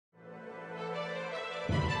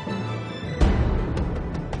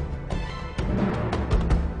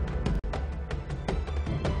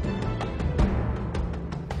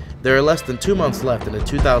There are less than 2 months left in the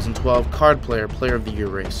 2012 Card Player Player of the Year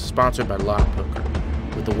race, sponsored by Lock Poker.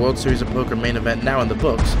 With the World Series of Poker main event now in the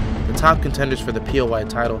books, the top contenders for the POY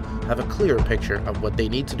title have a clearer picture of what they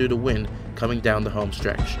need to do to win coming down the home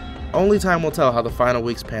stretch. Only time will tell how the final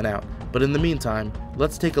weeks pan out, but in the meantime,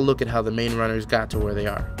 let's take a look at how the main runners got to where they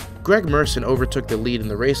are. Greg Merson overtook the lead in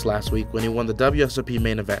the race last week when he won the WSOP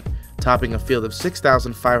main event, topping a field of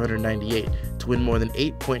 6,598 to win more than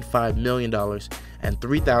 $8.5 million and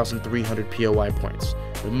 3,300 POI points,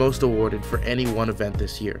 the most awarded for any one event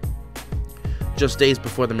this year. Just days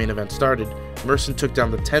before the main event started, Merson took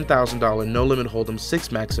down the $10,000 No Limit Hold'em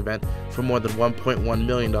 6-Max event for more than $1.1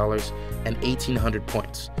 million and 1,800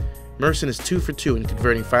 points. Merson is 2 for 2 in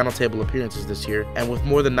converting final table appearances this year, and with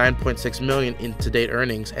more than $9.6 million in to-date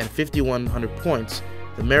earnings and 5,100 points,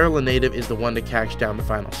 the Maryland native is the one to cash down the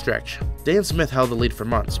final stretch. Dan Smith held the lead for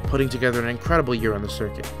months, putting together an incredible year on the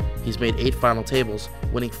circuit. He's made 8 final tables,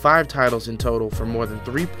 winning 5 titles in total for more than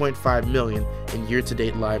 $3.5 million in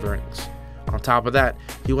year-to-date live earnings. On top of that,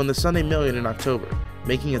 he won the Sunday Million in October,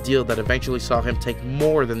 making a deal that eventually saw him take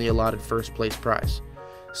more than the allotted first place prize.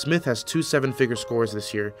 Smith has 2 7-figure scores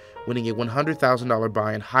this year, winning a $100,000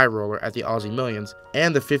 buy-in high roller at the Aussie Millions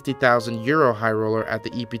and the €50,000 high roller at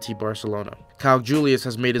the EPT Barcelona. Kyle Julius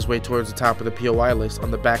has made his way towards the top of the POI list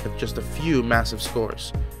on the back of just a few massive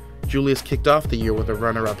scores. Julius kicked off the year with a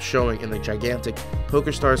runner-up showing in the gigantic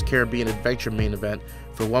PokerStars Caribbean Adventure main event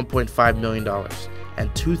for $1.5 million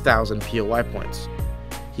and 2,000 POI points.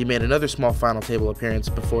 He made another small final table appearance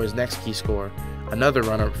before his next key score, another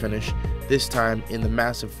runner-up finish, this time in the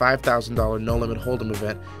massive $5,000 No Limit Hold'em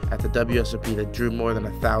event at the WSOP that drew more than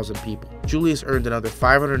 1,000 people. Julius earned another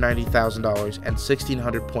 $590,000 and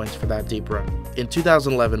 1,600 points for that deep run. In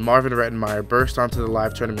 2011, Marvin Rettenmeyer burst onto the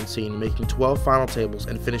live tournament scene, making 12 final tables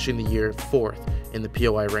and finishing the year 4th in the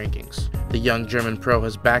POI rankings. The young German pro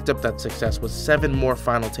has backed up that success with 7 more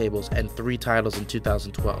final tables and 3 titles in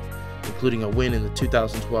 2012. Including a win in the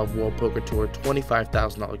 2012 World Poker Tour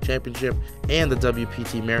 $25,000 Championship and the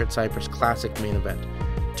WPT Merit Cyprus Classic main event.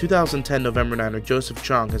 2010 November 9er Joseph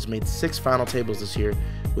Chong has made 6 final tables this year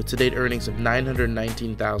with to-date earnings of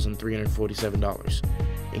 $919,347.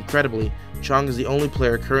 Incredibly, Chong is the only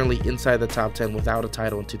player currently inside the top 10 without a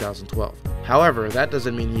title in 2012. However, that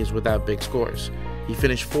doesn't mean he is without big scores. He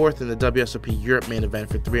finished 4th in the WSOP Europe main event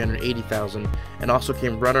for $380,000 and also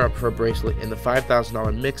came runner-up for a bracelet in the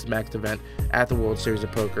 $5,000 Mixed Max event at the World Series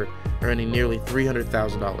of Poker, earning nearly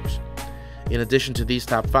 $300,000. In addition to these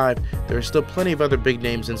top 5, there are still plenty of other big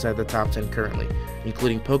names inside the top 10 currently,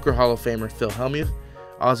 including Poker Hall of Famer Phil Hellmuth,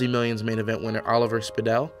 Aussie Millions main event winner Oliver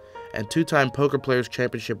Spidell, and 2-time Poker Players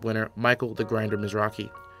Championship winner Michael the Grinder Mizrachi.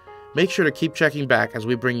 Make sure to keep checking back as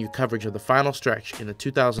we bring you coverage of the final stretch in the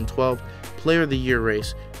 2012 Player of the Year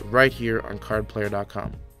race right here on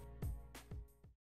cardplayer.com.